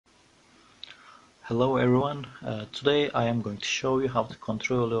Hello everyone, today I am going to show you how to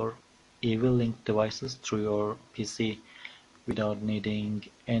control your eWelink devices through your PC without needing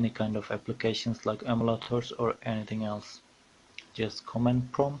any kind of applications like emulators or anything else. Just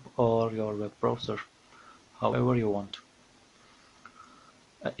command prompt or your web browser, however you want.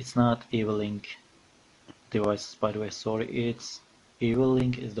 It's not eWelink devices, by the way, sorry, it's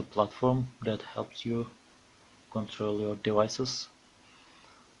eWelink is the platform that helps you control your devices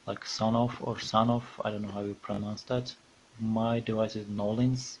like Sonoff or Sonoff, I don't know how you pronounce that. My device is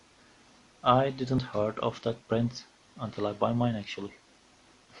Nolins. I didn't heard of that brand until I buy mine actually.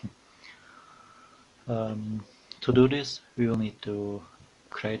 To do this, we will need to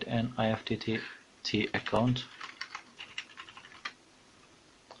create an Ifttt account.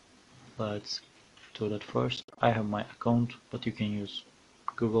 Let's do that first. I have my account, but you can use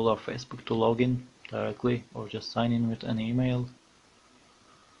Google or Facebook to log in directly or just sign in with an email.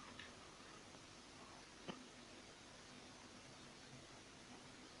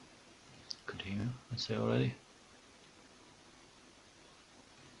 Continue, let's say already.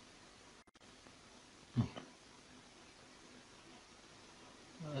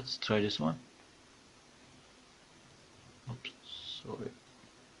 Let's try this one. Oops, sorry.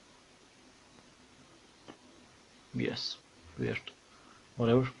 Yes, weird.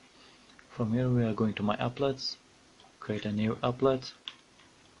 Whatever. From here we are going to my applets, create a new applet,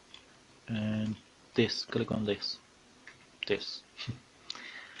 and this, click on this.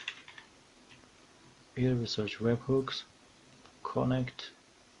 Here we search webhooks, connect,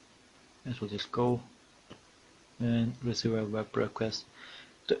 it will just go and receive a web request.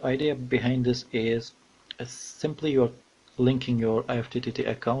 The idea behind this is simply you're linking your Ifttt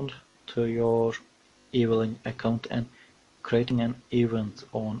account to your eWelink account and creating an event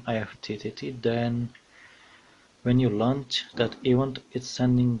on Ifttt. Then when you launch that event, it's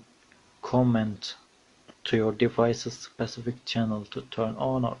sending comment to your device's specific channel to turn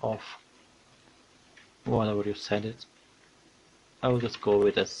on or off, whatever you set it. I will just go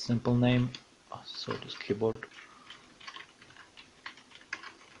with a simple name, so this keyboard.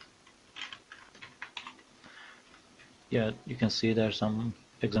 Yeah, you can see there are some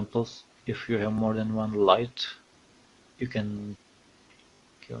examples. If you have more than one light, you can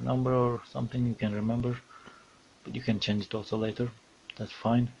give a number or something you can remember, but you can change it also later, that's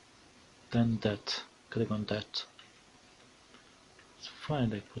fine. Then that, click on that. It's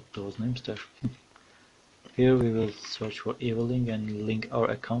fine, I put those names there. Here we will search for eWelink and link our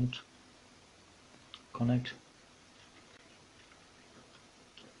account. Connect.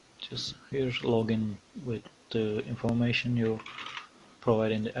 Just here log in with the information you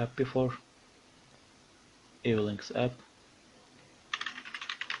provided in the app before. eWelink's app.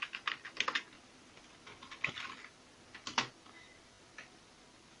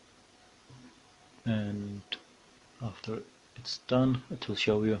 And after it's done, it will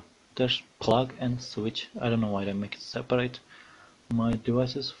show you there's plug and switch. I don't know why they make it separate. My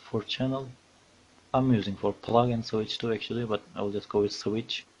devices for channel I'm using for plug and switch too actually, but I will just go with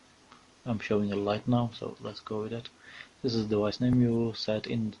switch. I'm showing a light now, so let's go with that. This is the device name you set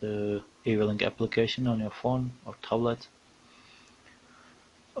in the eWelink application on your phone or tablet.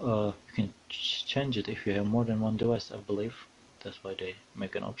 You can change it if you have more than one device, I believe. That's why they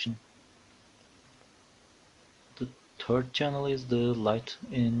make an option. The third channel is the light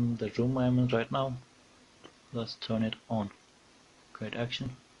in the room I'm in right now. Let's turn it on. Create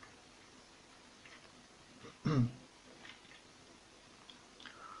action.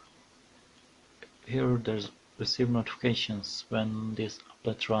 Here there's receive notifications when this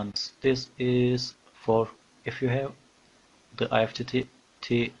applet runs. This is for if you have the Ifttt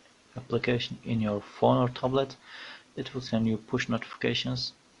application in your phone or tablet, it will send you push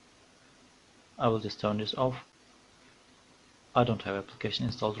notifications. I will just turn this off. I don't have application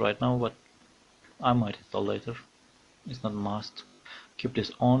installed right now, but I might install later. It's not must. Keep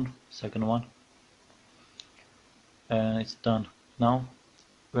this on, second one. And it's done. Now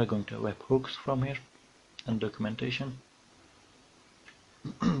we're going to webhooks from here and documentation.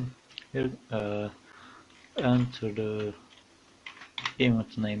 Here enter the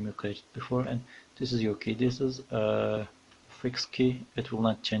image name you created before, and this is your key. This is a fixed key. It will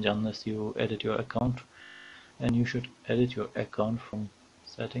not change unless you edit your account, and you should edit your account from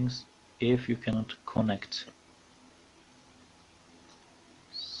settings if you cannot connect.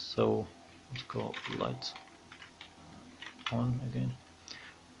 So let's go light on again,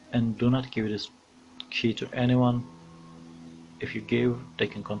 and do not give this key to anyone. If you give, they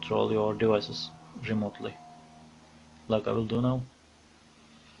can control your devices remotely, like I will do now.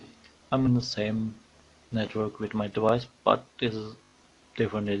 I'm in the same network with my device, but this is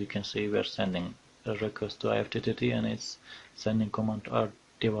different. As you can see, we are sending a request to Ifttt and it's sending command to our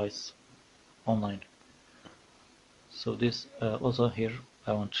device online. So this also here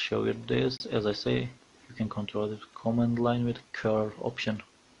I want to show you this. As I say, you can control the command line with curl option.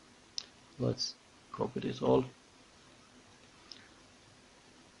 Let's copy this all.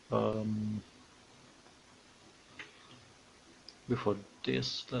 Before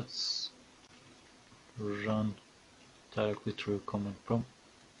this, let's run directly through command prompt.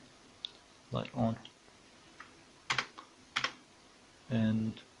 Light on,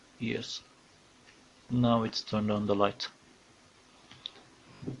 and yes, now it's turned on the light.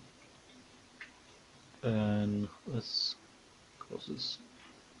 And let's close this.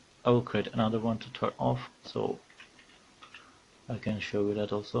 I will create another one to turn off, so I can show you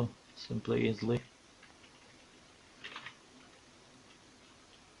that also simply, easily.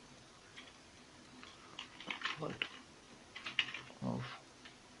 Light off,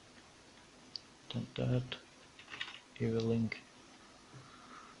 then that, eWelink,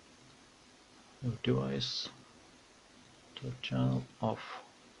 new device, third channel, off,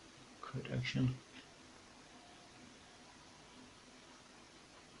 create action.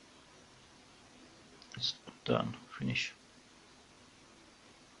 It's done, finish.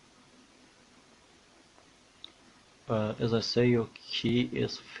 As I say, your key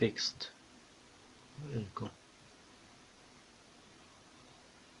is fixed. Where did it go?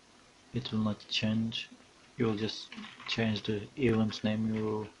 It will not change. You will just change the event name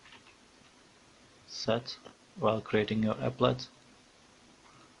you set while creating your applet.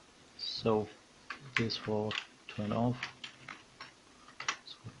 So this for turn off,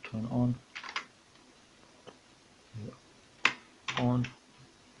 this for turn on, on.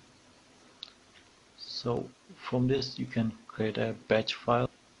 So from this you can create a batch file,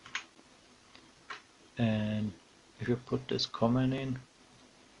 and if you put this command in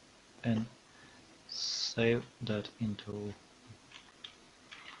and save that into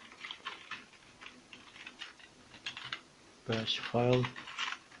batch file,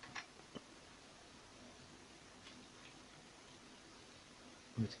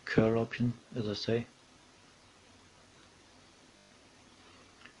 with curl option, as I say,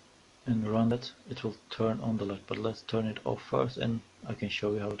 and run that, it will turn on the light. But let's turn it off first, and I can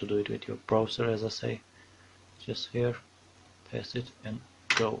show you how to do it with your browser. As I say, just here, paste it and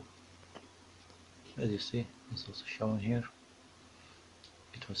go. As you see, it's also showing here.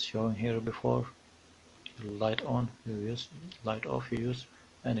 It was showing here before. Light on you use, light off you use,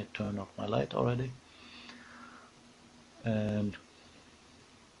 and it turned off my light already. And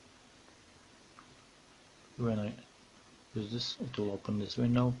when I use this, it will open this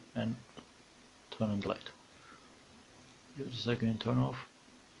window and turn on the light. Use a second, turn off.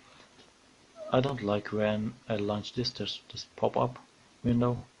 I don't like when I launch this, there's this pop-up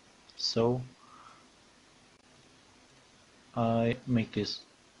window, so I make this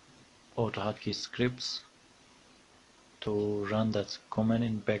AutoHotkey scripts to run that command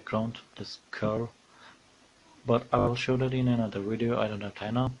in background, this curl, but I will show that in another video. I don't have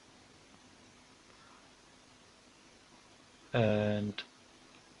time now. And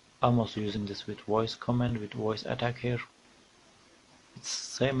I'm also using this with voice command, with voice attack here. It's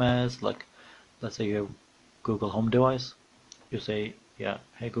same as, like, let's say you have Google Home device, you say, yeah,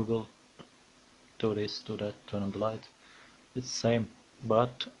 hey Google, do this, do that, turn on the light. It's same,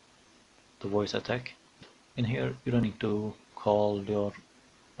 but the voice attack in here, you don't need to call your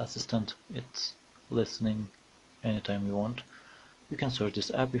assistant, it's listening anytime you want. You can search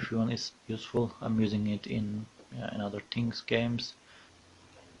this app if you want, it's useful. I'm using it in other things, games.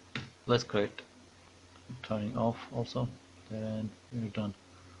 Let's create turning off also, then we're done.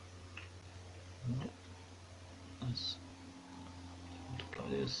 Let's multiply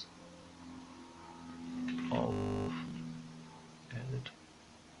this, off, edit,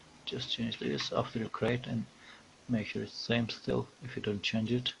 just change this after you create and make sure it's same still if you don't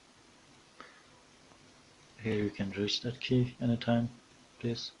change it. Here you can reach that key anytime,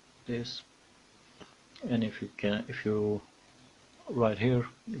 this, and if you right here,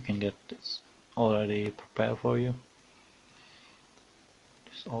 you can get this already prepared for you.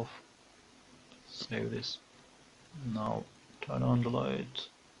 This off, save this. Now turn on the light,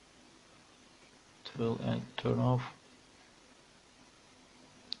 and turn off.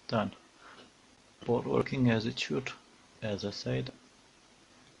 Done. Both working as it should, as I said.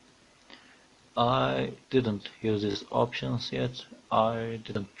 I didn't use these options yet. I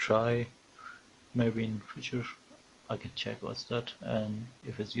didn't try. Maybe in future I can check what's that, and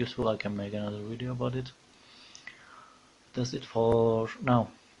if it's useful I can make another video about it. That's it for now.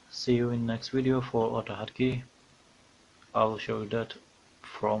 See you in next video for AutoHotkey. I'll show you that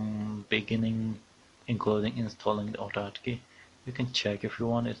from beginning including installing the autarky. You can check if you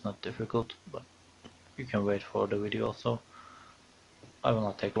want, it's not difficult, but you can wait for the video also. I will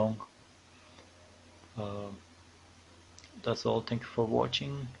not take long. That's all. Thank you for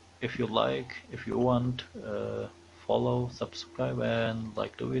watching. If you like, if you want, follow, subscribe and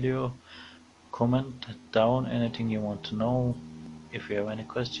like the video. Comment down anything you want to know. If you have any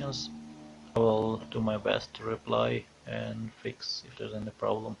questions, I will do my best to reply and fix if there's any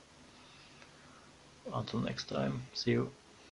problem. Until next time, see you.